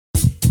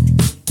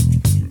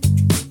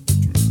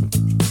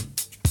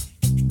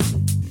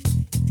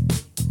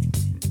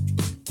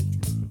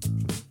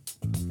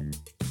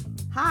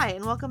Hi,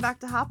 and welcome back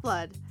to Hot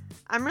Blood.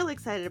 I'm really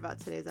excited about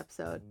today's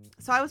episode.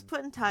 So I was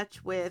put in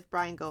touch with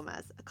Brian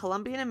Gomez, a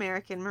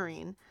Colombian-American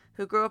Marine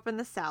who grew up in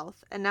the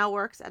South and now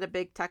works at a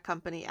big tech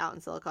company out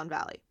in Silicon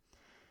Valley.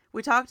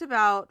 We talked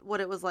about what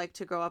it was like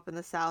to grow up in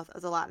the South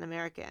as a Latin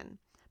American,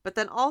 but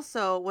then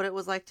also what it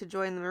was like to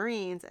join the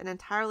Marines, an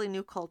entirely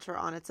new culture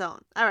on its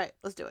own. All right,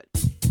 let's do it.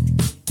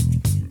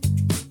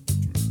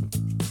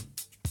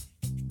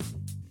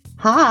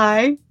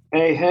 Hi.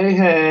 Hey.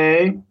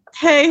 Hey.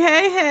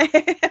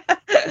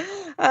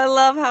 I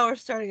love how we're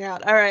starting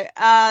out. All right.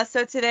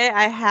 So today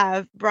I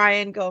have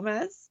Brian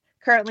Gomez,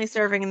 currently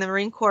serving in the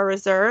Marine Corps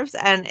Reserves,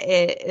 and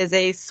is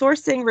a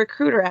sourcing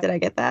recruiter. Did I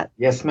get that?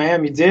 Yes,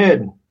 ma'am, you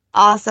did.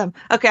 Awesome.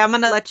 Okay, I'm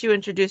going to let you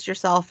introduce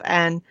yourself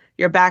and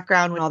your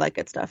background and all that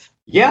good stuff.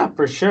 Yeah,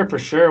 for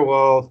sure.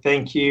 Well,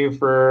 thank you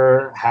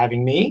for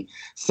having me.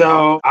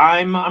 So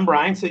I'm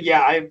Brian. So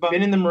yeah, I've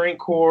been in the Marine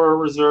Corps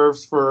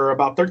Reserves for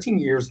about 13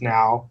 years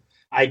now.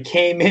 I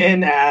came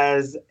in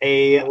as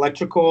a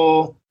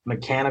electrical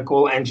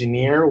mechanical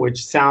engineer,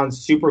 which sounds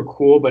super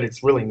cool, but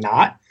it's really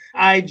not.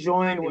 I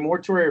joined a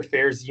mortuary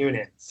affairs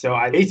unit. So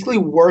I basically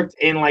worked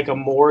in like a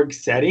morgue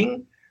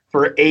setting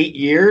for 8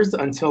 years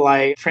until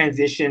I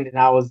transitioned and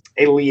I was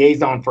a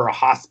liaison for a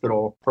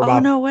hospital for about...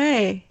 Oh, no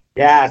way.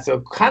 Yeah,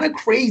 so kind of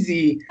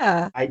crazy.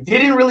 Yeah. I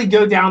didn't really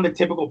go down the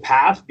typical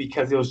path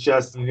because it was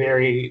just a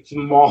very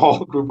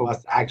small group of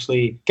us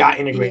actually got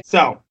integrated.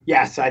 So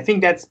I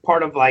think that's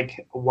part of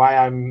like why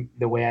I'm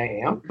the way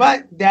I am.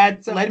 But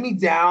that led me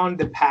down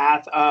the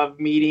path of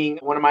meeting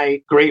one of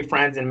my great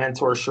friends and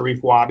mentors,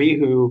 Sharif Wabi,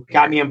 who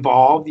got me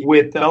involved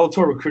with the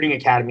Bellator Recruiting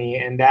Academy.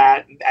 And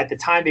that at the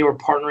time they were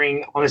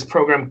partnering on this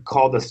program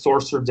called the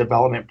Sorcerer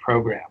Development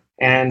Program.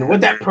 And what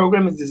that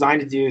program is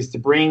designed to do is to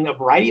bring a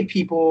variety of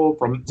people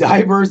from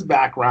diverse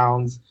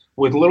backgrounds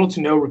with little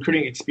to no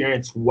recruiting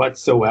experience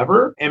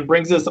whatsoever and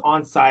brings us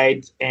on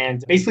site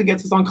and basically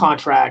gets us on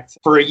contract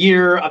for a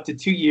year up to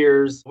 2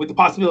 years with the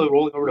possibility of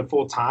rolling over to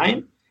full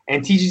time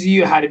and teaches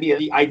you how to be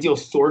the ideal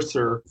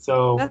sorcerer.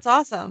 So that's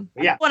awesome.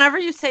 Yeah. Whenever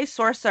you say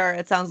sorcerer,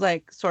 it sounds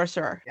like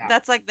sorcerer. Yeah.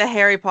 That's like the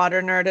Harry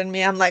Potter nerd in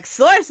me. I'm like,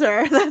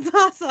 sorcerer. That's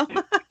awesome.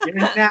 You're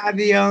not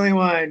the only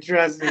one.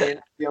 Trust me, you're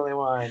not the only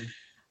one.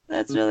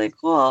 That's really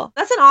cool.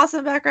 That's an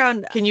awesome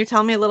background. Can you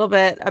tell me a little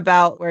bit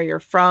about where you're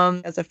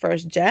from as a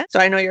first gen? So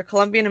I know you're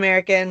Colombian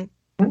American.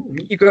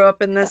 You grew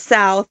up in the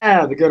South.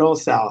 Yeah, the good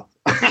old South.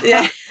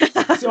 Yeah.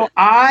 So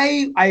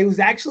I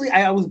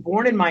was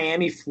born in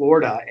Miami,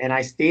 Florida, and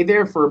I stayed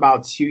there for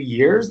about 2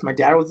 years. My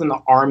dad was in the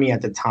Army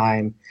at the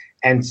time.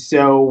 And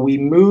so we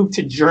moved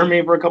to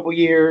Germany for a couple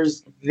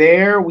years.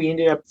 There, we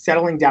ended up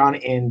settling down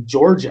in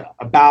Georgia,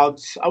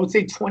 about, I would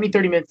say, 20,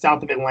 30 minutes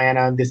south of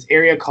Atlanta, in this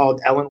area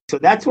called Ellen. So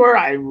that's where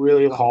I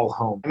really call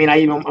home. I mean, I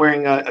even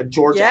wearing a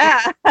Georgia.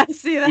 Yeah, I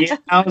see that. You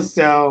know,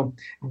 so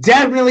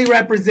definitely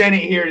represent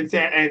it here in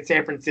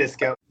San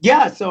Francisco.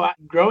 Yeah, so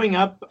growing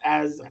up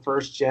as a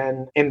first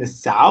gen in the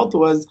South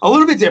was a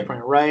little bit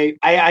different, right?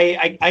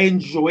 I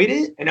enjoyed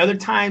it, and other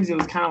times it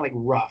was kind of like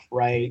rough,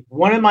 right?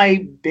 One of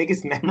my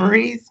biggest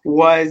memories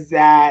was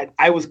that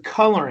I was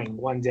coloring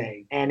one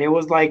day, and it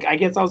was like, I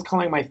guess I was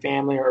coloring my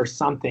family or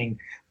something,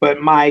 but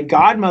my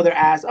godmother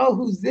asked, "Oh,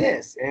 who's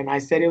this?" And I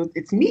said,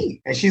 it's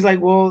me. And she's like,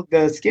 "Well,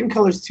 the skin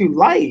color's too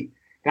light."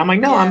 And I'm like,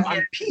 "No, Yeah.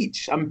 I'm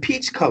peach. I'm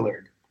peach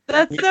colored."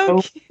 That's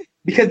so cute.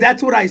 Because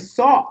that's what I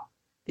saw.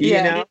 You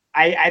Yeah. know,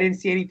 I didn't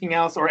see anything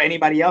else or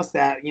anybody else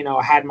that, you know,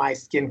 had my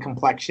skin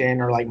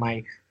complexion or like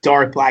my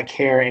dark black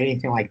hair,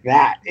 anything like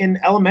that. In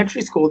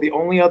elementary school, the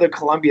only other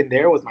Colombian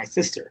there was my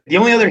sister. The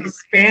only other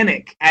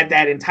Hispanic at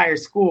that entire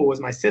school was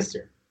my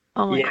sister.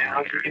 Oh my You God.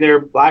 know, you're either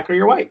black or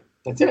you're white.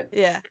 That's it.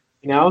 Yeah.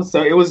 You know,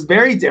 so it was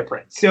very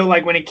different. So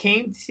like when it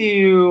came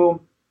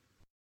to,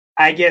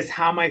 I guess,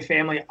 how my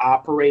family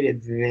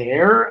operated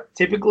there,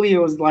 typically it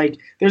was like,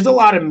 there's a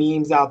lot of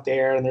memes out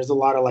there and there's a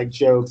lot of like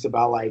jokes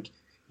about like,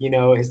 you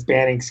know,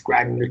 Hispanics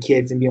grabbing their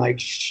kids and be like,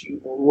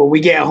 when we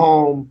get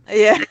home,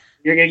 Yeah.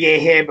 you're going to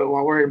get hit, but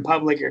when we're in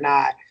public, you're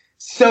not.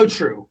 So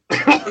true.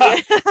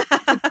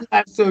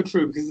 That's so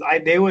true, because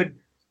they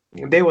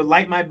would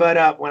light my butt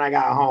up when I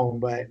got home,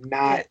 but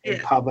not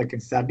in public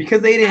and stuff,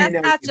 because they didn't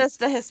know. That's not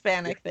just a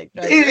Hispanic thing.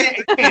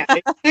 It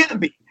can't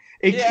be.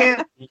 It Yeah.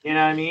 can't be. You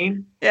know what I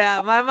mean?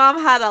 Yeah, my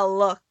mom had a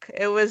look.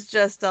 It was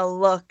just a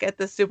look at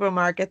the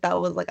supermarket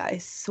that was like, I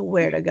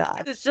swear to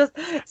God. It's just,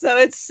 so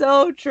it's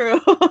so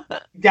true.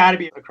 Got to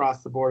be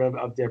across the board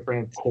of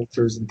different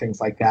cultures and things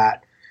like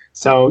that.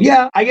 So,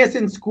 yeah, I guess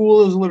in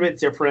school it was a little bit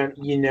different.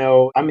 You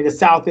know, I mean, the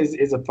South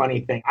is a funny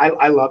thing.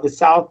 I love the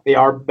South. They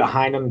are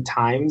behind on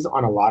times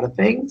on a lot of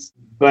things.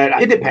 But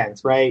it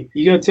depends, right?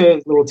 You go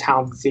to little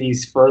towns and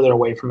cities further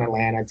away from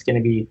Atlanta, it's going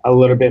to be a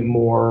little bit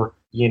more,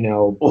 you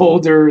know,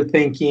 older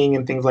thinking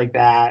and things like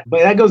that. But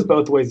that goes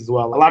both ways as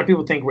well. A lot of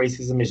people think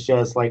racism is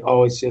just like,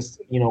 oh, it's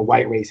just, you know,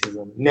 white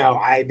racism. No,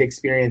 I've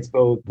experienced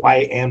both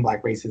white and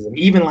black racism,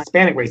 even like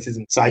Hispanic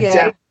racism. So I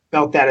definitely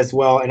felt that as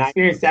well. And I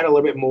experienced that a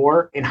little bit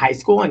more in high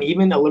school and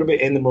even a little bit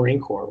in the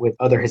Marine Corps with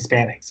other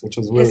Hispanics, which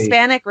was really...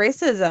 Hispanic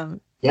racism.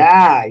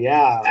 Yeah,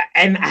 yeah.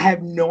 And I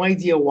have no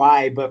idea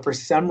why, but for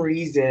some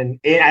reason,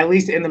 at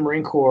least in the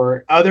Marine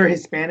Corps, other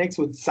Hispanics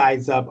would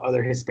size up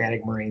other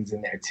Hispanic Marines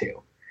in there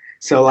too.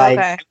 So like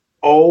Okay.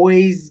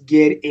 always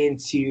get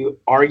into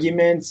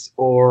arguments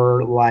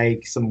or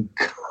like some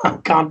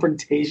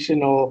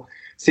confrontational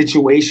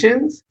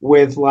situations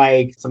with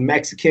like some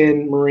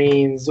Mexican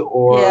Marines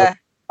or Yeah.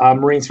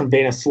 Marines from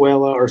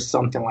Venezuela or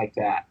something like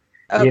that.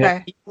 You know,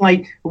 Okay.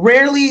 like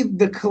rarely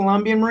the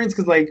Colombian Marines,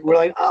 because like we're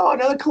like, oh,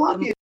 another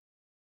Colombian.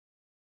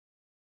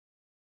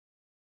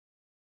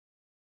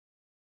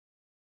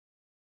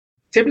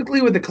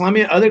 Typically with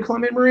the other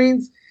Colombian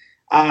Marines,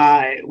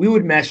 we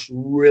would mesh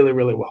really,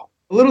 really well.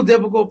 A little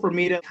difficult for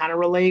me to kind of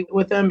relate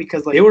with them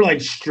because like they were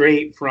like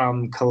straight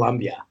from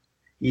Colombia.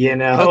 You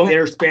know, Okay.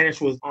 their Spanish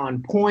was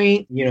on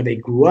point. You know, they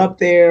grew up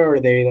there or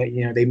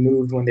they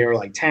moved when they were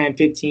like 10,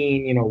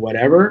 15,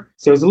 whatever.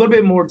 So it's a little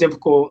bit more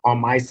difficult on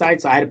my side.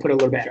 So I had to put a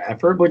little bit of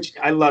effort, which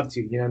I love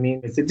to, you know what I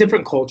mean? It's a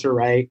different culture,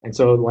 right? And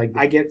so like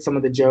I get some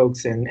of the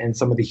jokes and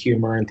some of the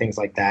humor and things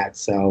like that.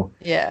 So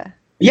Yeah.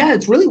 yeah,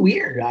 it's really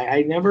weird.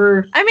 I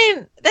never. I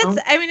mean, um,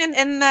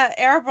 in the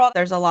Arab world,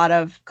 there's a lot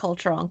of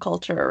culture on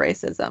culture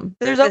racism.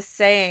 There's this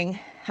saying,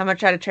 I'm gonna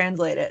try to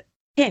translate it.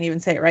 I can't even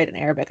say it right in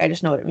Arabic. I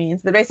just know what it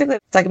means. But basically,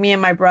 it's like me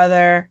and my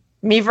brother,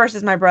 me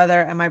versus my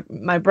brother, and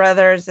my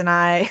brothers and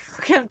I.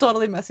 Okay, I'm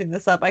totally messing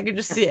this up. I can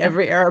just see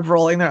every Arab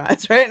rolling their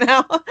eyes right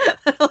now.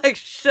 Like,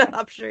 shut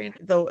up, Shireen.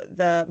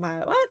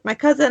 My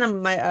cousin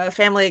and my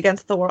family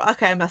against the world.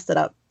 Okay, I messed it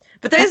up.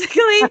 But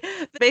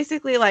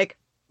basically, like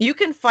you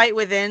can fight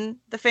within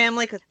the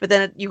family, but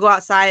then you go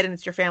outside and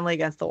it's your family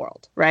against the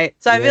world, right?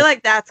 So I feel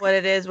like that's what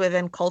it is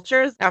within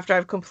cultures after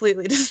I've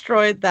completely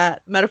destroyed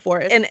that metaphor.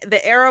 In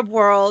the Arab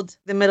world,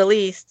 the Middle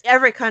East,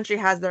 every country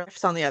has their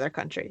riffs on the other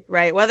country,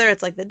 right? Whether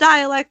it's like the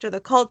dialect or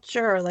the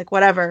culture or like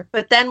whatever.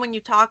 But then when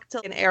you talk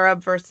to an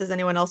Arab versus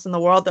anyone else in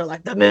the world, they're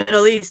like the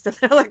Middle East and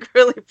they're like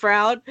really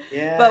proud.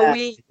 Yeah.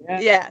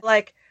 But yeah,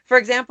 like for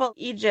example,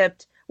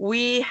 Egypt,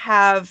 we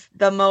have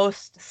the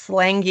most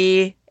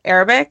slangy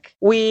Arabic.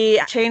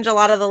 We change a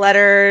lot of the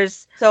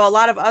letters. So a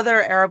lot of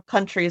other Arab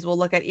countries will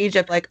look at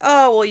Egypt like,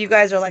 oh, well, you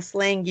guys are like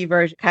slangy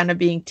version, kind of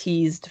being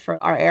teased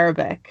for our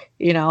Arabic,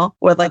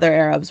 with other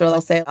Arabs. Or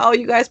they'll say, oh,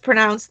 you guys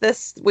pronounce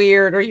this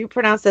weird, or you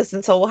pronounce this.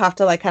 And so we'll have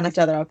to like kind of each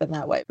other up in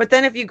that way. But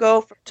then if you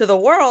go to the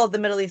world, the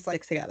Middle East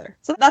likes together.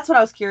 So that's what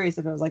I was curious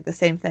if it was like the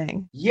same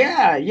thing.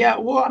 Yeah, yeah.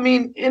 Well, I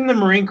mean, in the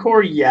Marine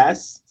Corps,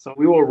 yes. So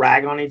we will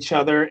rag on each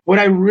other. What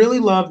I really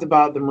loved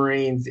about the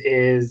Marines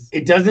is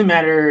it doesn't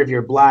matter if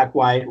you're black,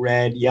 white,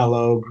 red,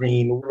 yellow,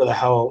 green, whatever the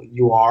hell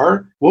you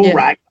are. We'll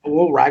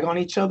rag on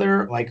each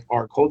other, like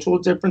our cultural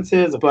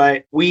differences,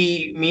 but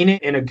we mean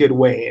it in a good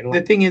way. And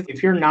the thing is,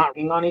 if you're not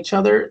ragging on each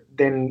other,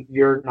 then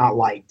you're not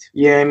liked.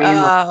 Yeah, I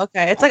mean,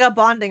 okay. It's like a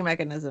bonding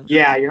mechanism.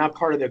 yeah, you're not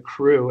part of the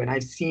crew. And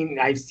I've seen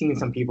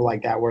some people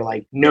like that where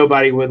like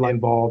nobody would like,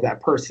 involve that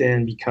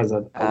person because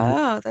of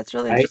Oh, that's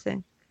really right?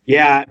 interesting.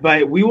 Yeah,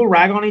 but we will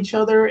rag on each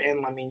other,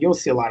 and I mean, you'll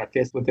see a lot of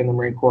fists within the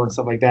Marine Corps and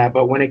stuff like that.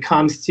 But when it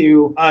comes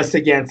to us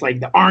against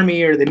like the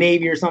Army or the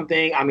Navy or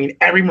something, I mean,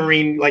 every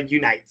Marine like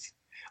unites,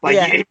 like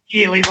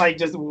immediately, like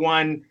just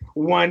one.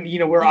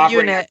 We're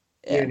operating Unit.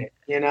 as a unit.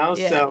 Yeah.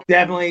 So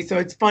definitely. So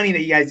it's funny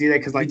that you guys do that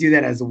because like, we do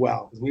that as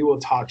well. We will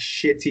talk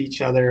shit to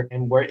each other,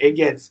 and where it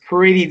gets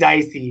pretty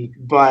dicey.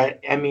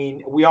 But I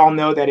mean, we all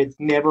know that it's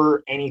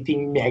never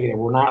anything negative.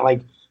 We're not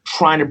like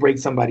trying to break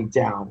somebody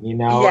down,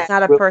 Yeah, it's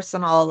not a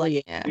personal.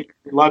 Yeah. We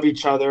love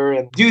each other,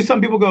 and do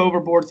some people go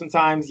overboard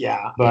sometimes?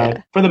 Yeah,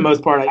 but for the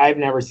most part, I've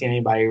never seen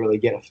anybody really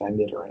get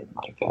offended or anything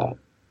like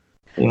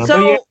that.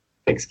 So, but yeah,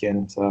 thick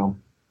skin. So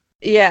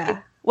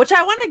yeah, which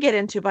I want to get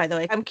into, by the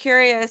way. I'm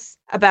curious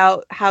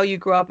about how you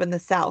grew up in the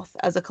South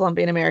as a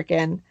Colombian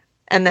American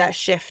and that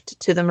shift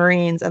to the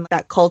Marines and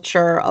that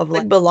culture of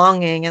like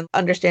belonging and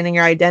understanding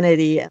your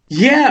identity.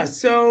 Yeah,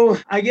 so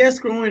I guess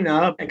growing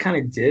up, I kind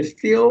of did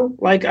feel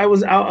like I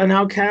was an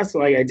outcast,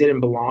 like I didn't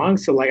belong.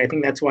 So like I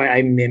think that's why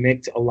I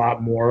mimicked a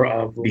lot more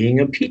of being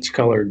a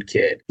peach-colored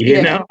kid.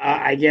 You know,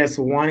 I guess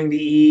wanting to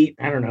eat,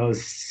 I don't know,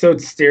 so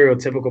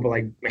stereotypical, but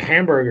like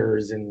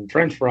hamburgers and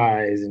French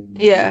fries and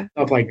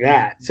stuff like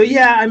that. So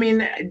yeah, I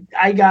mean,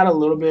 I got a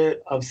little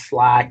bit of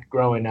slack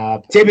growing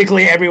up.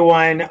 Typically,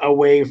 everyone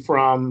away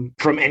from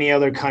any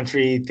other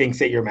country thinks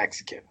that you're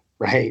Mexican,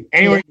 right?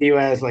 Anywhere in the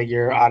U.S., like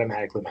you're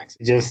automatically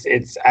Mexican.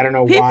 I don't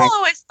know why. People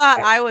always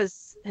thought I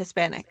was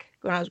Hispanic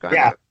when I was growing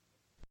up.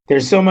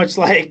 There's so much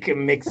like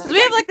mixed.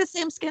 We have like the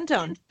same skin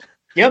tone.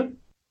 Yep.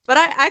 But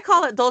I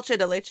call it dulce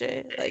de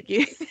leche. Like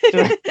you,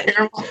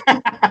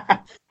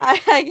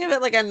 I give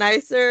it like a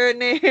nicer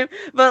name.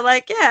 But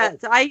like, yeah,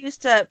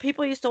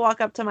 people used to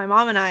walk up to my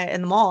mom and I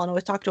in the mall and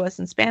always talk to us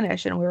in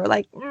Spanish, and we were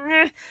like,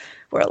 we're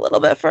a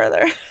little bit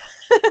further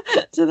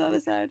to the other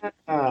side.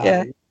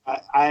 Yeah.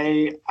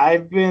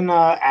 I've been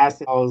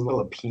asked if I was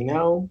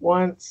Filipino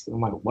once.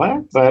 I'm like,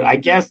 what? But I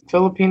guess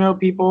Filipino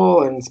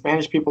people and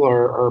Spanish people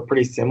are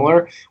pretty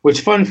similar.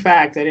 Which, fun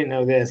fact, I didn't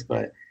know this,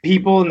 but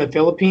people in the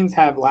Philippines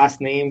have last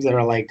names that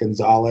are like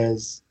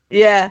Gonzalez.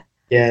 Yeah.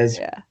 Yes.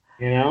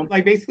 Yeah.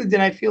 Like basically, did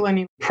I feel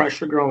any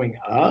pressure growing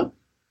up?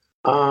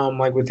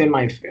 Like within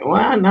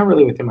well, not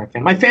really within my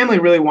family. My family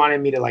really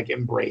wanted me to like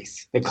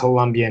embrace the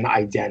Colombian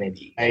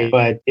identity, right?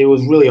 But it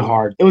was really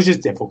hard. It was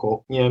just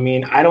difficult. You know what I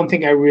mean? I don't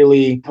think I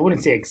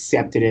wouldn't say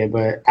accepted it,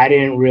 but I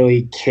didn't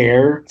really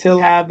care to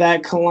have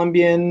that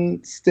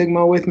Colombian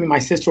stigma with me. My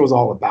sister was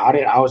all about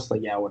it. I was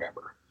like, yeah,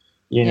 whatever.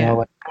 Like I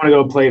want to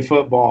go play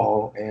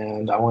football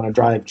and I want to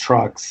drive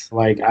trucks.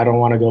 Like I don't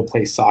want to go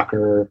play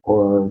soccer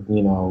or,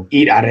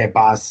 eat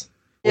arepas,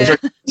 which are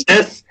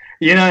delicious,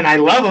 and I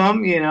love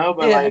them,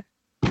 but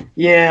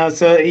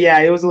so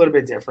it was a little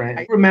bit different.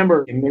 I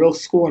remember in middle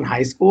school and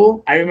high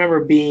school, I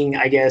remember being,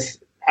 I guess,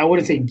 I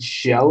wouldn't say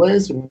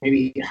jealous,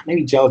 maybe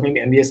jealous, maybe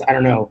envious, I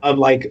don't know, of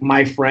like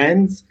my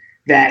friends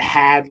that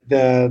had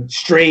the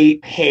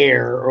straight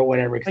hair or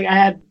whatever. Like I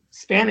had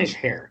Spanish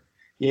hair.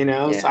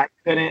 So I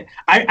couldn't.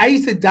 I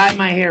used to dye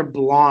my hair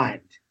blonde.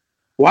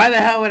 Why the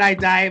hell would I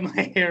dye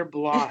my hair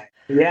blonde?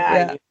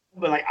 But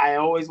like I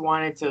always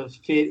wanted to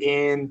fit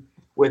in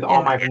with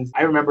all my friends.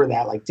 I remember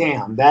that, like,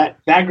 damn,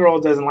 that girl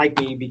doesn't like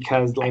me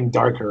because I'm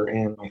darker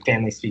and my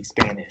family speaks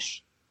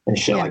Spanish and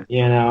shit,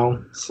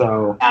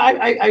 So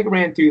I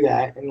ran through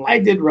that, and I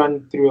did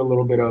run through a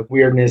little bit of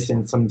weirdness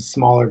in some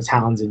smaller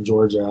towns in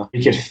Georgia.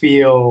 You could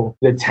feel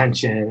the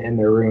tension in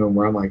the room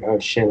where I'm like, oh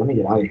shit, let me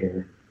get out of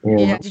here.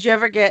 Yeah. Did you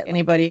ever get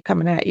anybody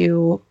coming at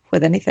you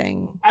with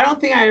anything? I don't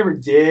think I ever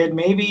did.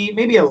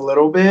 Maybe a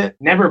little bit.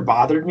 Never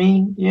bothered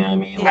me. You know what I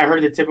mean? I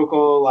heard the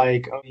typical,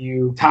 like, oh,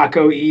 you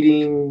taco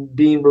eating,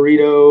 bean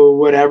burrito,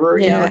 whatever.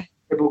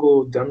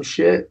 Typical dumb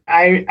shit.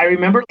 I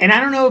remember, and I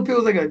don't know if it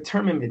was like a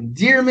term of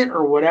endearment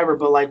or whatever,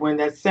 but like when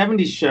that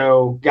 70s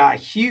show got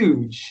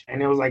huge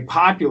and it was like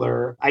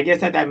popular, I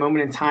guess at that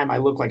moment in time, I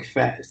looked like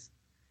Fez.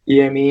 You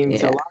know what I mean?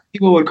 So a lot of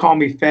people would call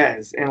me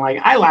Fez, and like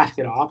I laughed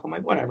it off. I'm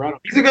like, whatever.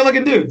 He's a good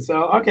looking dude.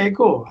 So, okay,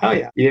 cool. Hell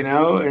yeah.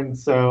 And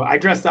so I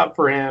dressed up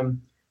for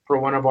him for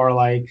one of our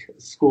like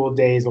school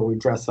days where we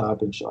dress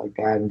up and shit like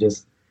that and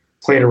just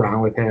played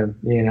around with him,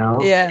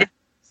 Yeah.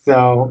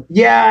 So,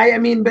 I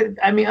mean,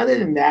 other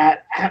than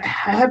that, I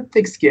have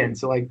thick skin.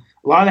 So like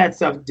a lot of that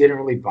stuff didn't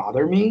really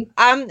bother me.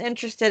 I'm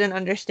interested in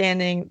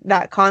understanding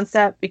that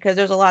concept because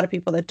there's a lot of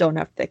people that don't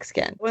have thick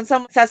skin. When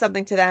someone says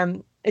something to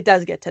them, it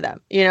does get to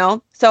them,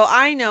 So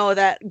I know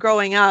that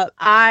growing up,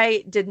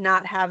 I did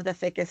not have the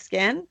thickest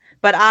skin,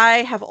 but I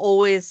have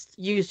always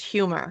used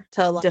humor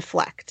to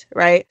deflect,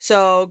 right?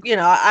 So,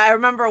 I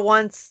remember not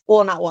once,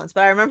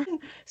 but I remember in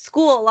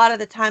school, a lot of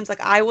the times,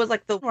 like I was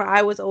like where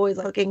I was always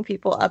hooking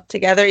people up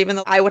together, even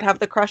though I would have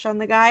the crush on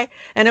the guy.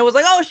 And it was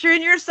like, oh,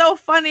 Shireen, you're so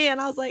funny.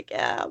 And I was like,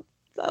 yeah,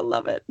 I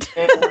love it.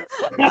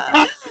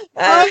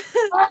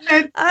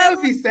 That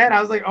would be sad.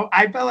 I was like,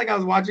 I felt like I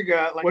was watching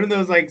one of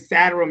those like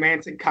sad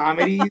romantic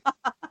comedies.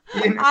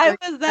 I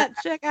was that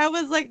chick. I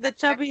was like the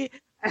chubby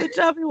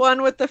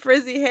one with the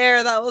frizzy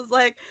hair. That was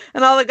like,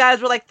 and all the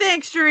guys were like,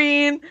 "Thanks,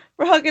 Shireen,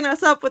 for hooking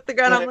us up with the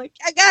gun." I'm like,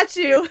 "I got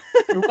you."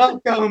 You're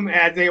welcome.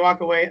 As they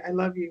walk away, I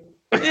love you.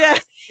 Yeah.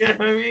 You know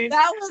what I mean?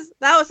 That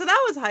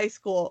was high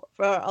school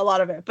for a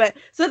lot of it. But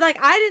so like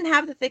I didn't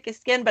have the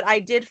thickest skin, but I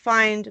did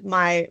find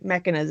my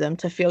mechanism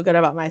to feel good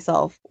about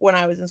myself when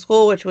I was in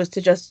school, which was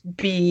to just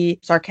be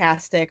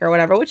sarcastic or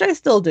whatever, which I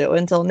still do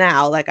until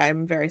now. Like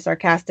I'm very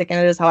sarcastic and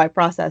it is how I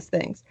process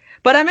things.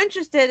 But I'm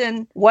interested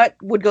in what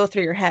would go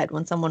through your head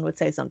when someone would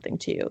say something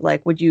to you.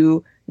 Like, would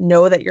you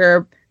know that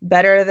you're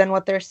better than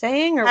what they're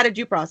saying, or how did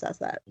you process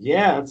that?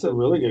 Yeah, that's a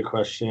really good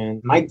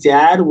question. My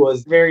dad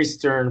was very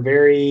stern,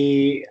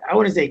 very, I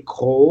wouldn't say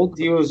cold.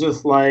 He was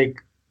just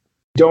like,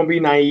 don't be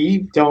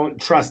naive. Don't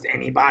trust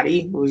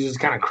anybody. It was just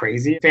kind of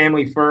crazy.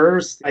 Family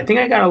first. I think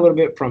I got a little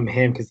bit from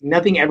him because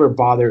nothing ever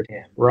bothered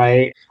him,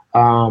 right?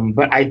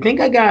 But I think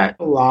I got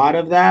a lot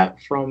of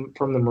that from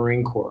the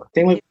Marine Corps. I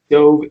think we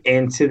dove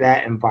into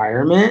that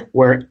environment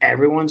where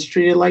everyone's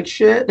treated like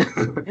shit.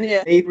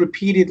 Yeah. They'd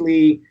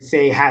repeatedly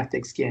say, have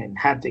thick skin,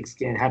 have thick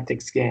skin, have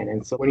thick skin.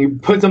 And so when you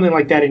put something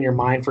like that in your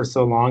mind for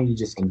so long, you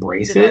just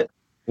embrace it.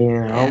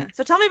 Yeah.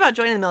 So tell me about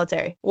joining the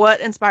military. What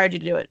inspired you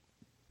to do it?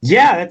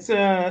 Yeah, that's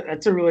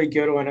a really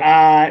good one.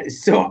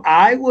 So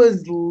I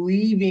was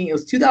leaving, it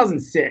was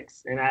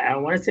 2006, and I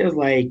want to say it was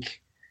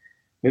like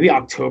maybe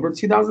October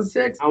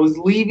 2006. I was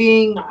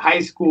leaving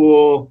high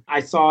school. I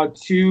saw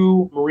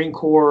 2 Marine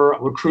Corps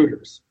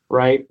recruiters,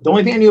 right? The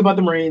only thing I knew about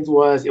the Marines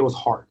was it was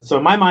hard. So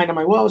in my mind, I'm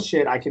like, well,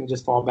 shit, I can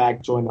just fall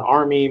back, join the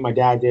Army. My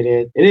dad did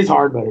it. It is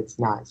hard, but it's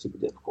not super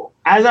difficult.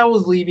 As I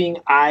was leaving,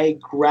 I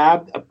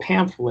grabbed a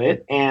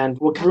pamphlet, and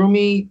what drew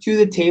me to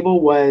the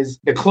table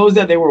was the clothes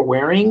that they were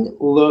wearing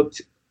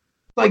looked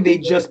like they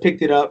just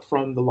picked it up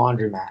from the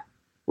laundromat,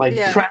 like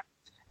pressed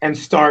and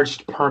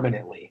starched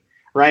permanently.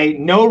 Right?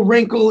 No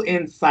wrinkle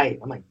in sight.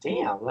 I'm like,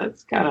 damn,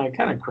 that's kind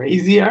of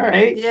crazy. All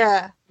right.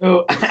 Yeah.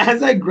 So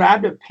as I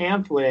grabbed a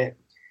pamphlet,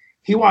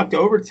 he walked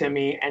over to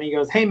me and he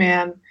goes, hey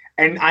man,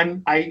 and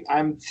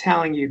I'm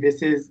telling you,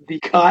 this is the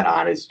cut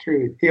honest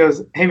truth. He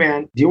goes, hey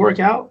man, do you work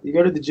out? You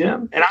go to the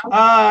gym? And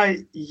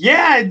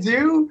yeah, I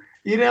do.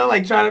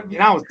 Like trying to,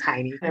 I was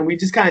tiny, and we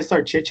just kind of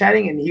started chit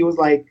chatting, and he was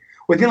like,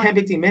 within like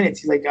 15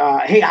 minutes, he's like,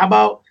 hey, how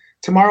about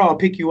tomorrow I'll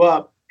pick you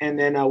up and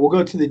then we'll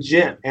go to the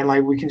gym and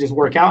like we can just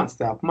work out and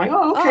stuff. I'm like,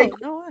 oh, okay. Oh,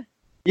 no way.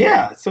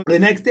 Yeah. So the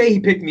next day he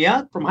picked me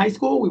up from high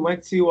school. We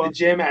went to the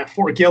gym at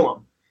Fort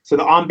Gillum. So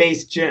the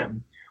on-base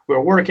gym. We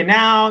were working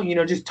out,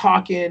 just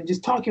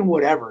talking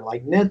whatever,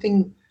 like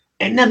nothing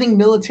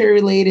military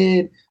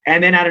related.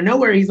 And then out of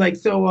nowhere, he's like,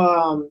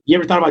 so you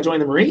ever thought about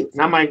joining the Marines?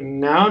 And I'm like,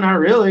 no, not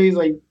really. He's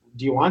like,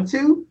 do you want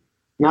to?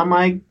 And I'm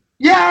like,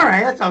 yeah, all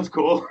right, that sounds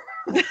cool.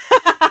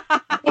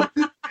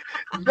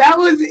 That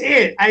was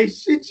it. I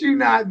shit you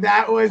not.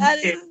 That was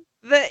it.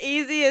 The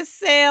easiest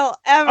sale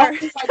ever.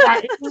 Oh my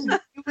God.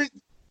 It was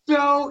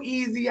so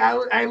easy.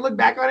 I look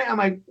back on it. I'm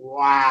like,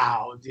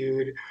 wow,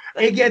 dude.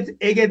 It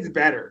gets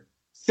better.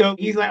 So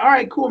he's like, all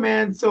right, cool,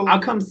 man. So I'll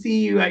come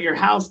see you at your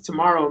house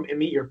tomorrow and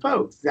meet your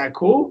folks. Is that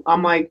cool?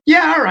 I'm like,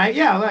 yeah, all right.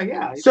 Yeah, like,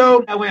 yeah.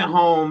 So I went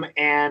home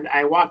and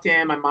I walked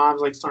in. My mom's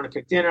like starting to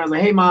cook dinner. I was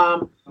like, hey,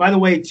 Mom, by the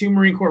way, 2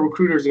 Marine Corps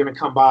recruiters are going to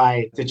come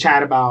by to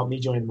chat about me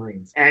joining the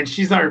Marines. And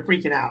she started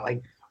freaking out.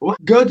 Like,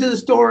 go to the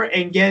store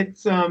and get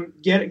some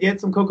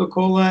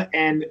Coca-Cola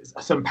and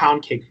some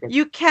pound cake.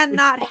 You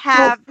cannot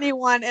have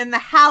anyone in the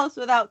house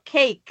without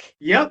cake.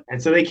 Yep.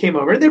 And so they came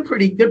over. They're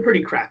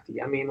pretty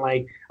crafty. I mean,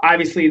 like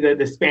obviously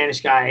the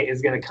Spanish guy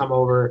is gonna come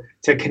over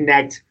to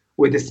connect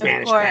with the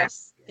Spanish guy.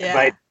 Yeah.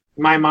 But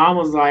my mom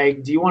was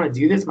like, do you want to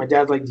do this? My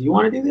dad's like, do you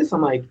want to do this?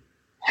 I'm like,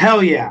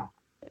 hell yeah.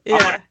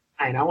 Yeah.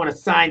 I want to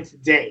sign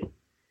today.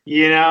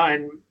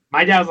 And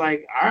my dad was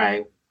like, all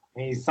right.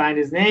 And he signed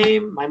his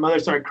name. My mother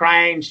started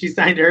crying. She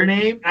signed her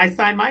name. I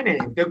signed my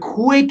name. The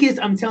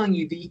quickest, I'm telling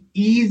you, the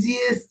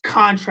easiest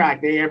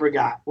contract they ever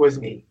got was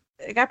me.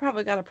 The guy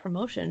probably got a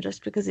promotion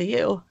just because of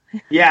you.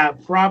 Yeah,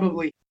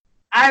 probably.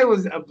 I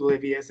was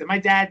oblivious. And my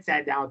dad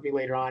sat down with me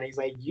later on. He's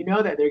like, you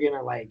know that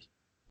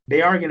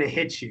they are going to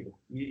hit you.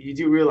 You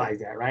do realize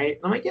that, right?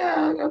 I'm like,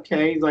 yeah,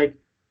 okay. He's like,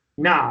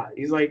 nah.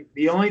 He's like,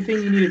 the only thing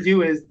you need to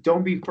do is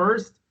don't be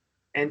first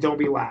and don't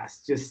be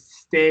last. Just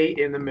stay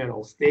in the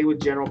middle. Stay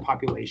with general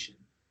population.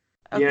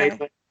 Okay.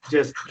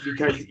 Just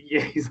because,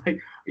 he's like,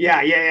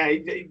 yeah.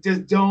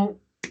 Just don't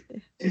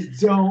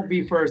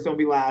be first. Don't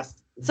be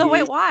last. So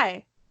wait,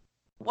 why?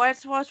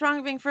 What's wrong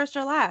with being first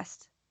or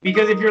last?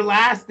 Because if you're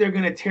last, they're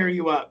gonna tear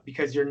you up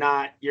because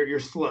you're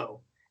slow.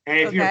 And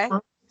if you're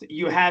first,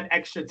 you have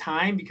extra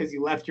time because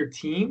you left your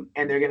team,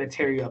 and they're gonna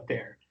tear you up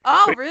there.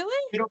 Oh, but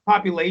really? Middle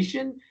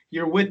population,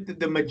 you're with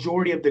the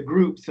majority of the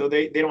group, so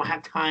they don't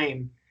have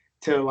time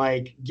to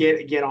like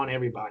get on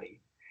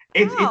everybody.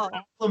 It's all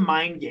a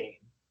mind game.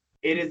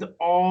 It is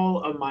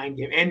all a mind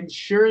game. And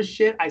sure as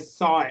shit, I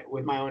saw it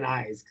with my own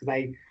eyes because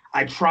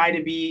I try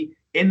to be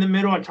in the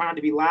middle. I try not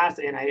to be last,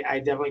 and I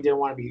definitely didn't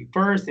want to be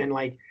first. And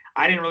like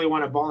I didn't really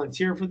want to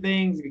volunteer for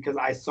things because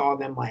I saw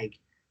them like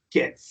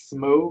get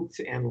smoked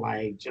and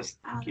like just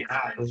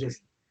it was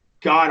just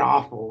god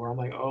awful. Where I'm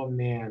like, oh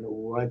man,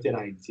 what did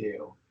I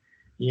do?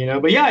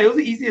 But yeah, it was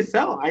easy to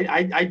sell.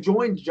 I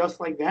joined just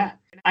like that.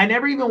 I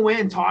never even went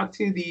and talked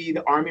to the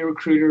Army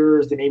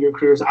recruiters, the Navy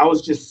recruiters. I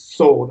was just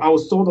sold. I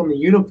was sold on the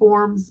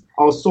uniforms.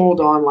 I was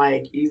sold on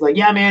like, he's like,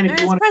 yeah, man.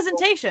 If you want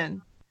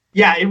presentation.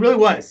 Yeah, it really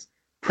was.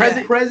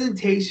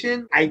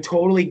 Presentation, I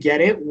totally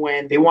get it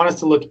when they want us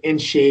to look in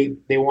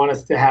shape. They want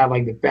us to have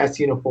like the best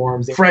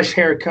uniforms, fresh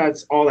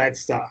haircuts, all that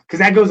stuff. Because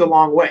that goes a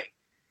long way.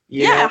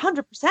 You know?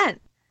 100%.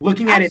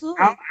 Looking at it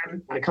now,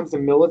 when it comes to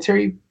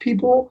military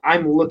people,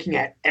 I'm looking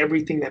at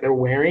everything that they're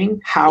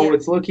wearing, how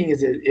it's looking.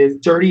 Is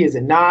it dirty? Is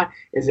it not?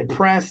 Is it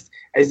pressed?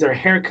 Is their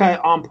haircut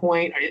on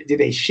point? Do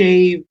they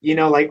shave?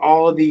 Like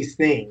all of these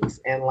things.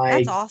 And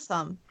like, that's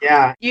awesome.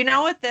 Yeah. You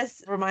know what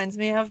this reminds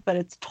me of, but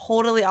it's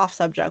totally off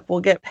subject.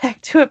 We'll get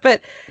back to it.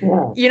 But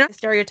the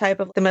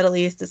stereotype of the Middle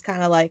East is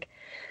kind of like,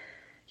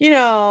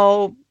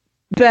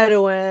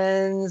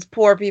 Bedouins,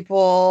 poor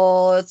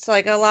people. It's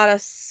like a lot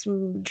of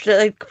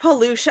like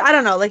pollution. I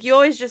don't know. Like you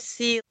always just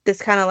see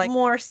this kind of like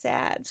more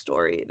sad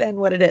story than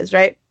what it is,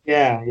 right?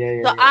 Yeah.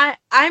 So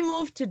I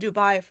moved to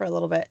Dubai for a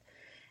little bit,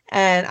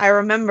 and I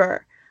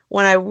remember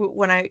when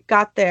I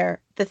got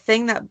there, the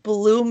thing that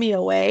blew me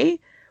away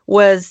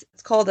was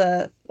it's called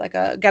a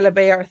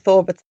galabaya or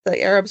thobe. It's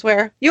the Arabs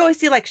wear. You always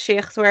see like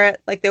sheikhs wear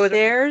it. Like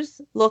theirs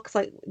looks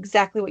like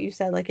exactly what you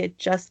said. Like it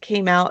just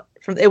came out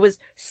from. It was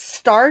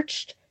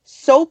starched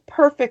so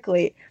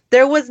perfectly.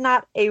 There was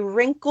not a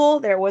wrinkle.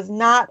 There was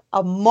not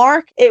a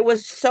mark. It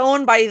was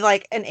sewn by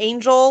like an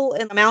angel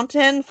in a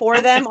mountain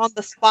for them on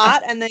the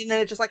spot. And then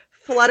it just like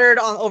fluttered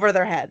on over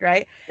their head.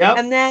 Right. Yep.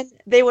 And then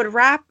they would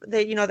wrap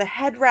the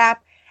head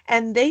wrap,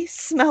 and they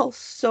smell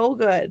so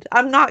good.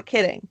 I'm not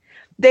kidding.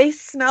 They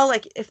smell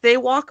like if they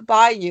walk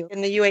by you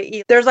in the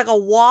UAE, there's like a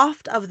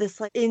waft of this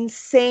like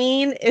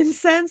insane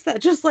incense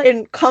that just like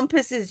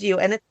encompasses you.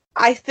 And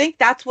I think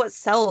that's what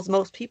sells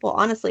most people,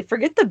 honestly.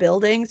 Forget the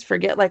buildings,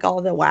 forget like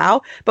all the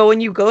wow. But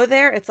when you go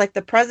there, it's like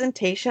the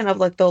presentation of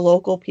like the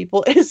local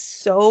people is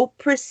so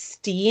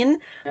pristine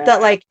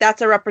that like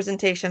that's a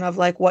representation of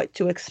like what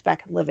to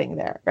expect living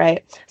there,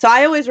 right? So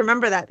I always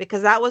remember that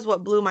because that was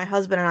what blew my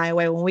husband and I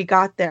away when we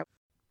got there.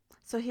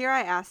 So here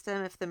I asked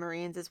him if the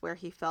Marines is where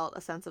he felt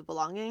a sense of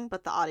belonging,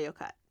 but the audio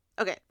cut.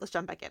 Okay, let's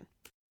jump back in.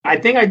 I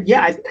think I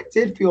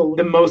did feel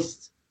the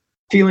most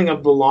feeling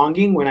of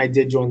belonging when I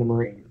did join the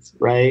Marines,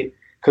 right?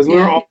 Because we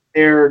were all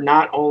there,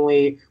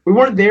 we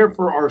weren't there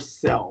for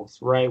ourselves,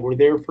 right? We're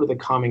there for the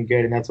common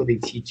good. And that's what they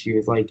teach you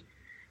is like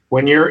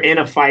when you're in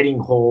a fighting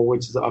hole,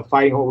 which is a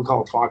fighting hole, we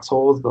call it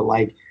foxholes, but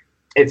like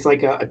it's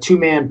like a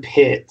 2-man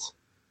pit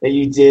that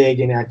you dig.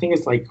 And I think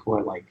it's like,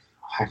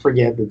 I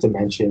forget the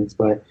dimensions,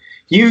 but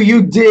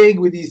you dig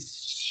with these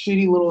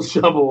shitty little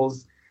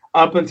shovels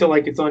up until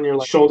like it's on your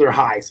like, shoulder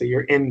high. So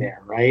you're in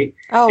there, right?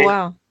 Oh,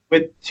 wow.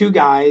 With 2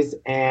 guys,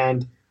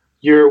 and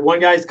one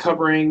guy's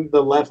covering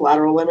the left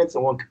lateral limits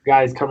and one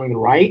guy's covering the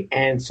right.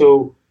 And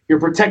so you're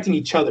protecting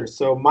each other.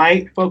 So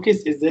my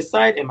focus is this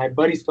side and my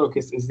buddy's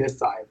focus is this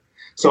side.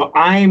 So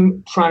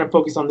I'm trying to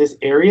focus on this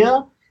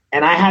area,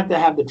 and I have to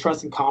have the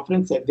trust and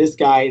confidence that this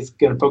guy is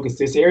going to focus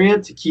this area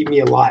to keep me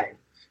alive,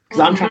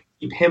 because I'm trying to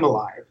keep him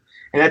alive.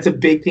 And that's a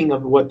big thing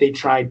of what they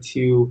try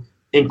to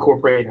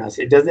incorporate in us.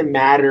 It doesn't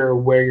matter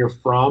where you're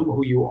from,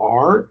 who you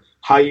are,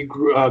 how you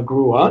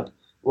grew up.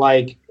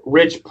 Like,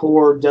 rich,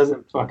 poor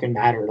doesn't fucking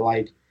matter.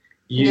 Like,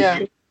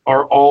 you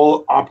are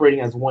all operating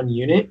as one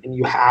unit, and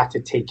you have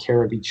to take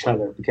care of each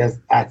other, because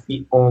that's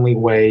the only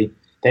way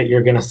that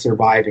you're going to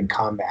survive in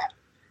combat.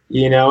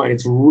 You know, and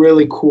it's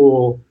really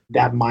cool,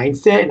 that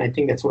mindset. And I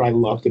think that's what I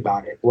loved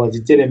about it, was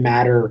it didn't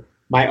matter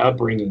my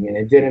upbringing, and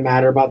it didn't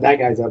matter about that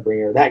guy's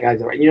upbringing or that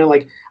guy's upbringing. You know,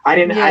 like I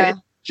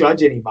didn't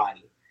judge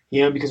anybody,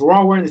 you know, because we're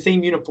all wearing the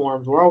same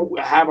uniforms. We all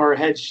have our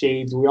heads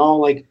shaved. We're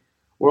all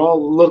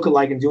look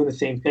alike and doing the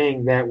same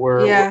thing, that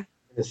we're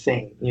the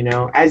same, you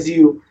know. As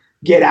you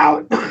get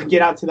out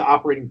to the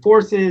operating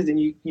forces, and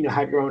you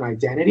have your own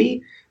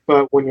identity.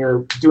 But when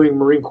you're doing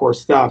Marine Corps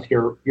stuff,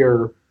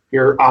 you're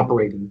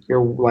operating,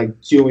 you're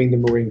like doing the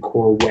Marine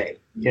Corps way.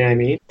 You know what I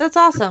mean? That's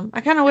awesome.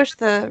 I kind of wish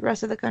the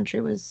rest of the country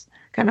was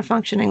kind of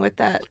functioning with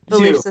that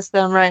belief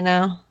system right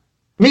now.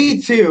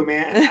 Me too,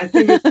 man. I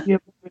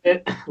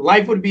think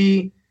life would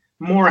be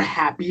more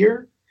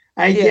happier,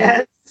 I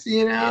guess.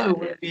 You know, it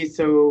wouldn't be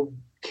so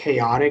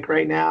chaotic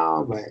right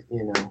now, but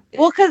you know.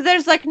 Well, because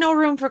there's like no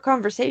room for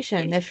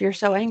conversation if you're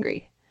so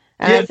angry.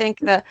 And I think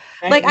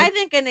I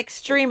think an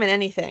extreme in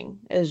anything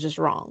is just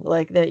wrong.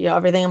 Like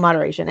everything in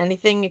moderation,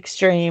 anything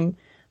extreme,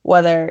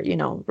 whether,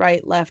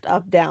 right, left,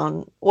 up,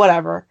 down,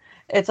 whatever.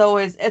 It's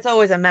always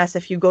a mess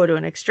if you go to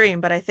an extreme.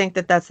 But I think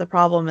that's the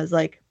problem, is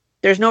like,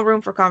 there's no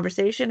room for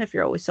conversation if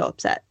you're always so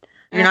upset.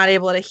 You're not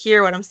able to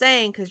hear what I'm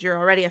saying because you're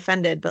already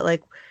offended. But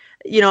like,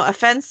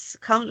 offense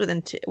comes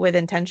with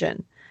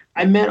intention.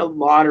 I met a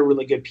lot of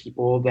really good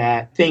people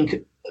that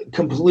think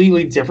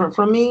completely different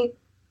from me.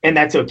 And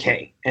that's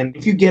okay. And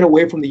if you get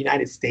away from the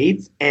United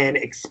States and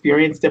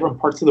experience different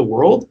parts of the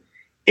world,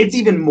 it's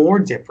even more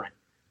different.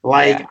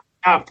 Like,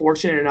 I got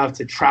fortunate enough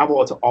to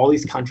travel to all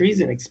these countries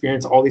and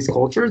experience all these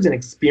cultures and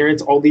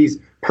experience all these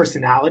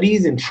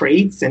personalities and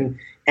traits and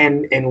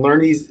learn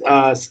these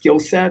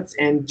skill sets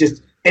and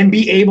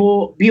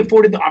be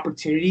afforded the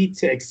opportunity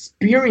to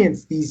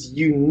experience these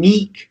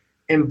unique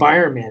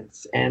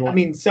environments. And I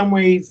mean, some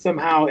way,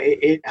 somehow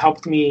it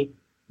helped me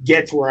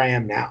get to where I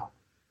am now,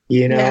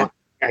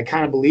 I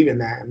kind of believe in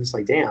that. I'm just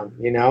like, damn,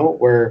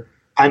 where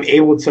I'm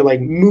able to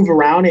like move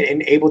around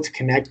and able to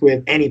connect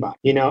with anybody,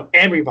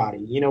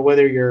 everybody,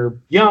 whether you're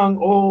young,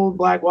 old,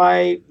 black,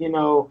 white,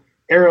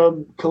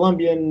 Arab,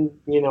 Colombian,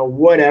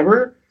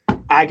 whatever,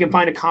 I can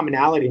find a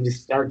commonality and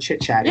just start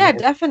chit chatting. Yeah,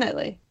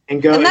 definitely.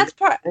 And go. And that's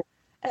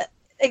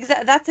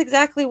that's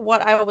exactly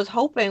what I was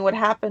hoping would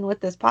happen with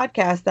this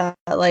podcast, that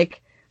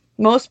like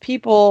most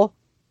people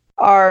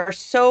are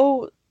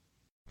so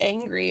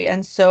angry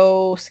and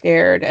so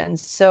scared and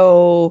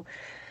so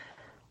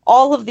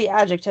all of the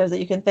adjectives that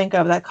you can think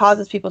of that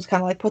causes people to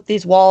kind of like put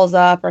these walls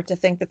up, or to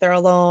think that they're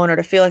alone, or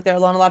to feel like they're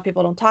alone. A lot of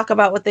people don't talk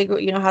about what they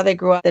how they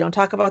grew up. They don't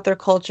talk about their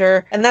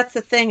culture. And that's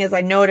the thing, is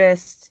I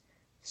noticed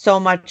so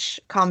much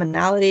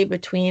commonality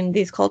between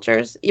these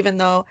cultures, even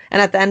though,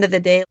 and at the end of the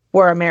day,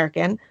 we're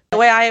American. The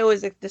way I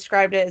always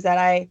described it is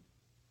that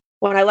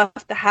when I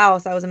left the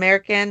house, I was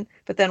American,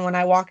 but then when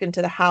I walked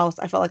into the house,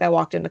 I felt like I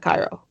walked into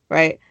Cairo,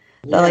 right?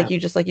 Yeah.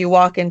 So like you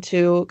walk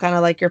into kind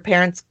of like your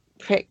parents'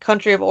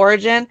 country of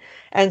origin.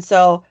 And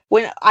so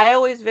when I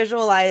always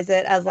visualize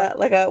it as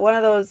one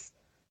of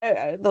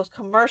those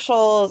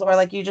commercials, or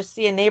like you just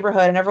see a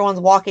neighborhood and everyone's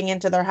walking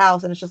into their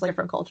house and it's just like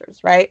different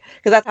cultures, right?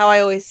 Because that's how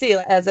I always see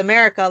it. As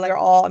America, like, we're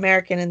all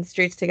American in the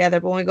streets together.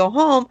 But when we go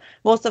home,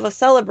 most of us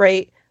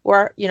celebrate,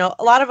 where,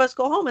 a lot of us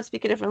go home and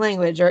speak a different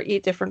language or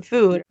eat different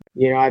food.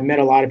 I've met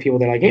a lot of people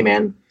that are like, hey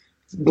man,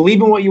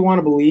 believe in what you want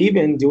to believe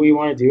and do what you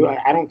want to do.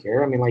 I don't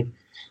care. I mean, like,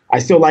 I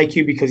still like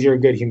you because you're a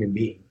good human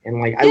being. And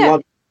like, I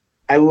love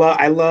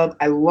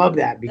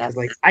that, because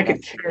like I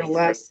could care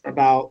less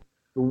about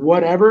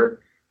whatever,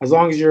 as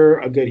long as you're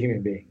a good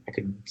human being. I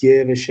could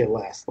give a shit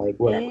less, like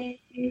whatever.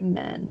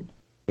 Amen.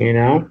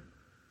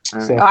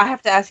 So I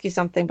have to ask you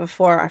something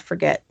before I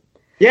forget.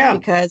 Yeah.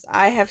 Because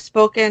I have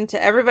spoken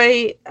to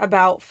everybody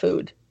about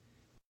food,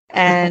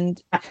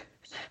 and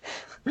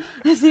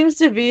it seems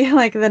to be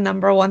like the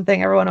number one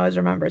thing everyone always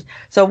remembers.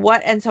 So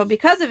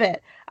because of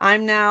it,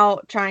 I'm now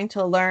trying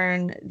to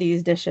learn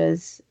these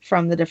dishes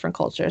from the different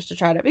cultures to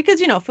try to,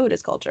 because food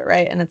is culture,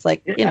 right? And it's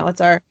like, Yeah.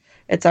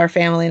 it's our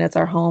family and it's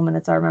our home and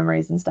it's our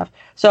memories and stuff.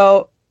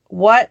 So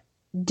what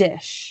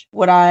dish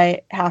would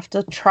I have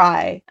to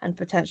try and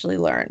potentially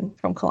learn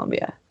from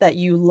Colombia that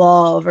you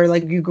love or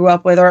like you grew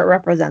up with or it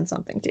represents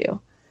something to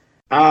you?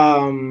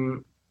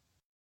 Um,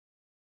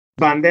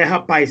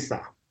 Bandeja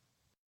paisa.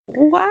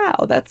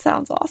 Wow, that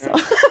sounds awesome.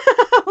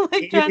 I'm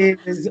like trying It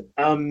is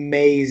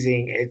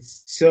amazing.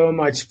 It's so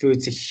much food.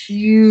 It's a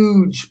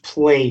huge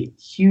plate,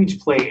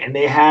 and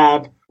they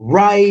have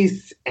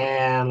rice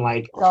and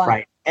like a to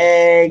fried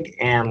egg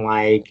and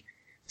like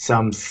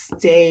some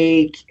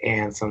steak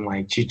and some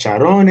like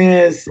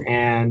chicharrones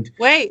and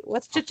Wait,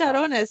 what's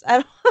chicharrones?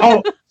 I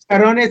oh,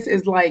 chicharrones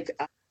is like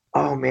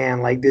oh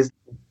man, like this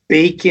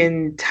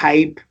bacon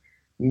type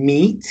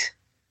meat.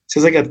 So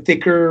it's like a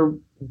thicker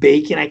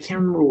bacon. I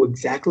can't remember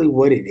exactly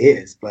what it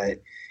is,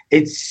 but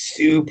it's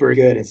super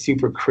good and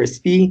super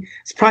crispy.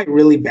 It's probably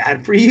really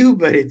bad for you,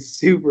 but it's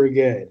super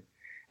good.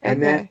 don't.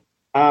 And then Okay.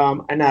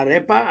 an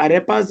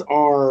arepas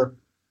are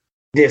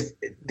this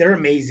they're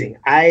amazing.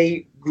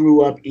 I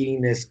grew up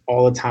eating this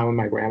all the time when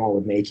my grandma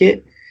would make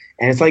it.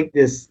 And it's like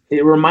this,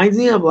 it reminds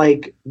me of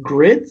like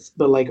grits,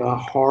 but like a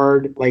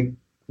hard like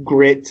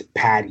grit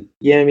patty.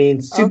 You know what I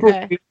mean? Super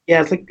Okay.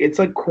 yeah, it's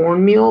like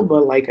cornmeal,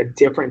 but like a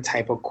different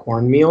type of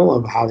cornmeal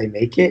of how they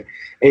make it.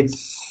 It's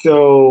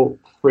so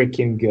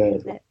freaking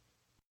good.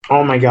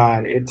 Oh my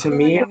God. It to feel like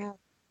me, I have.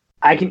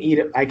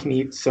 I can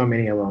eat so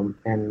many of them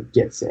and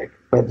get sick.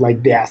 But like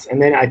yes.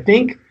 And then I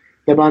think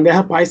the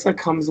bandeja paisa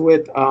comes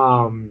with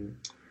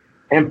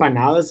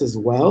empanadas as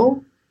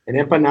well. And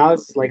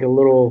empanadas is like a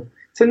little,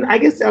 so I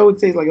guess I would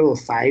say it's like a little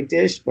side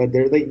dish, but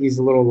they're like these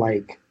little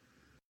like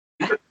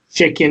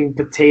chicken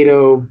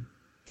potato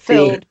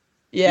thing. Filled.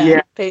 Yeah.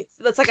 Yeah,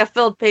 That's like a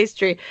filled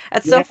pastry.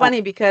 It's so yeah,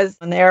 funny because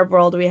in the Arab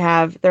world we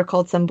have they're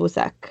called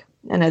sambusak.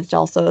 And it's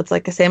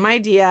like the same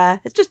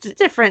idea. It's just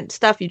different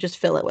stuff you just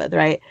fill it with,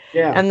 right?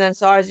 yeah, And then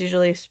so ours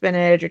usually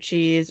spinach or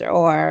cheese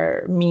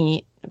or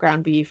meat,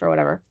 ground beef or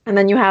whatever. And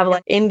then you have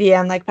like India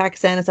and like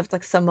Pakistan and stuff it's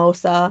like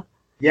samosa,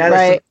 yeah.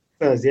 There's some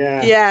right?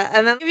 yeah, Yeah,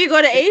 and then if you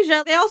go to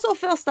Asia, they also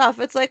fill stuff.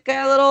 It's like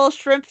little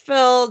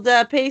shrimp-filled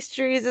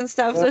pastries and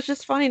stuff. So it's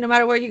just funny. No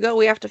matter where you go,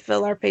 we have to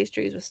fill our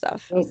pastries with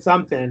stuff. there's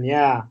something,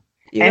 yeah.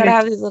 You And gotta it's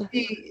have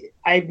these little.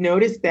 I've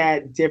noticed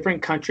that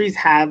different countries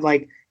have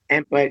like,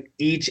 and but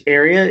each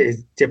area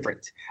is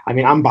different. I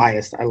mean, I'm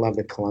biased. I love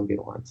the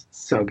Colombian ones.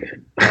 So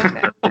good.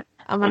 Okay,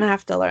 I'm gonna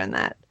have to learn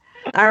that.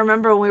 I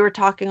remember when we were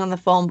talking on the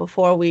phone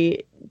before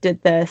we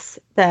did this,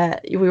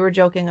 that we were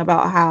joking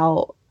about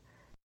how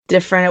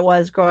different it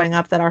was growing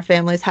up that our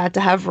families had to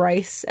have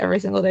rice every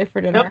single day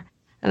for Yep. dinner.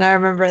 And I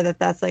remember that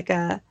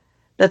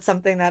that's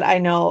something that I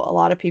know a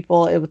lot of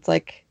people it was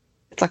like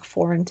it's like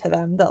foreign to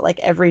them that like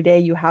every day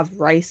you have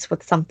rice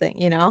with something,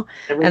 you know?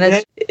 Every And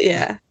day. it's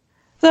yeah.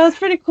 So it's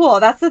pretty cool.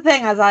 That's the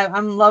thing as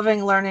I'm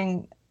loving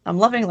learning. I'm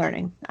loving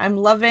learning. I'm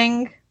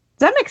loving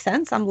does that make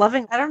sense? I'm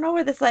loving. I don't know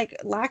where this like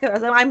lack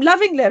of. I'm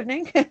loving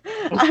learning.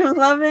 I'm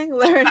loving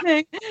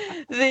learning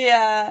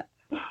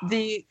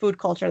the food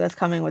culture that's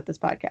coming with this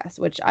podcast,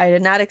 which I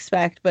did not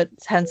expect, but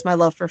hence my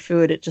love for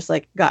food, it just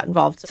like got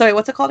involved. Sorry,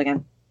 what's it called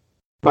again?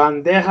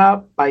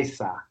 Bandeja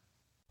paisa.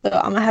 So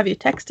I'm gonna have you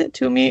text it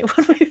to me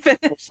when we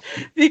finish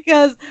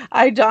because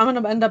I'm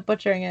gonna end up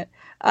butchering it.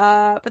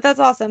 But that's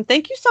awesome.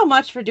 Thank you so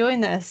much for doing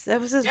this. It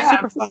was just Yeah,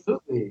 super fun.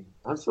 absolutely.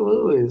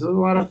 Absolutely. This was a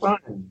lot of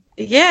fun.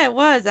 Yeah, it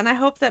was, and I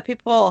hope that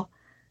people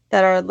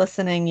that are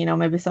listening,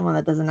 maybe someone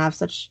that doesn't have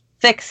such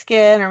thick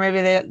skin, or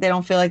maybe they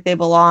don't feel like they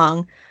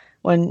belong,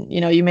 when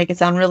you make it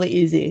sound really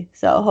easy.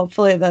 So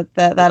hopefully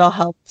that'll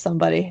help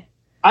somebody.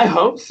 I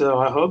hope so.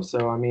 I hope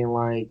so. I mean,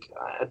 like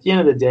at the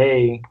end of the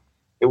day,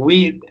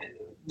 we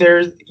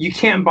there's you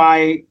can't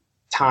buy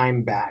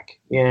time back.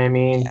 You know what I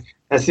mean?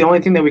 That's the only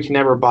thing that we can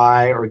never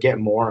buy or get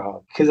more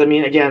of. Because I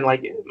mean, again,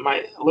 like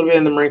a little bit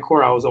in the Marine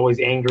Corps, I was always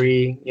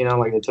angry.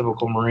 Like the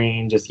typical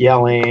Marine, just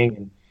yelling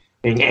and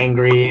being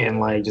angry.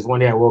 And like just one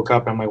day I woke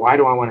up and I'm like, why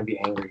do I want to be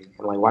angry?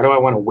 And like, why do I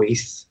want to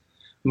waste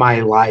my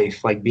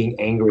life like being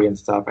angry and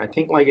stuff? And I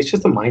think like it's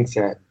just a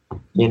mindset.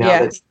 Yeah.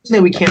 That's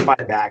that we can't buy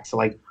back. So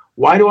like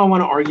why do I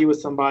want to argue with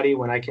somebody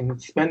when I can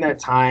spend that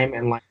time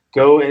and like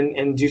go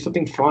and do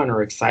something fun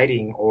or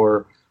exciting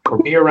or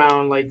be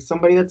around like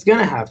somebody that's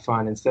gonna have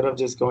fun instead of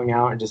just going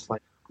out and just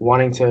like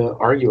wanting to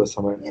argue with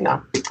someone,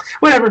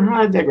 Whatever,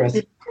 I digress.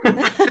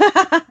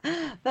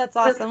 That's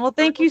awesome. Well,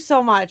 thank you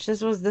so much.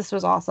 This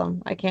was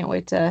awesome. I can't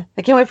wait for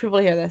people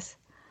to hear this.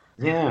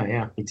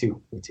 Yeah, me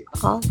too.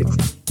 Awesome.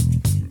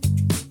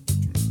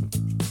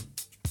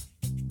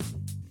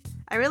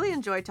 I really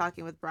enjoyed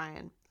talking with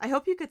Brian. I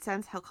hope you could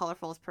sense how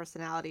colorful his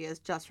personality is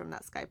just from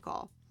that Skype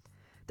call.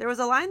 There was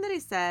a line that he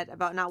said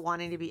about not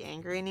wanting to be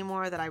angry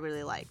anymore that I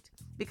really liked,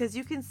 because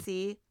you can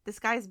see this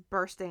guy's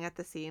bursting at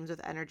the seams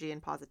with energy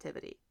and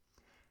positivity.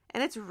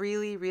 And it's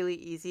really, really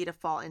easy to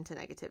fall into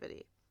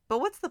negativity. But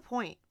what's the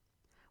point?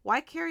 Why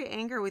carry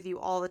anger with you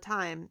all the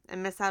time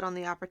and miss out on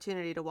the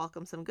opportunity to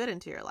welcome some good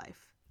into your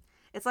life?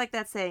 It's like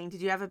that saying,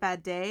 did you have a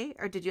bad day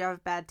or did you have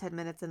a bad 10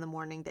 minutes in the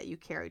morning that you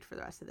carried for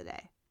the rest of the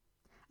day?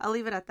 I'll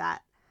leave it at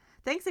that.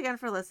 Thanks again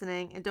for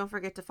listening, and don't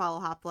forget to follow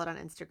Hot Blood on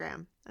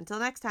Instagram. Until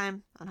next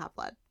time on Hot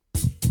Blood.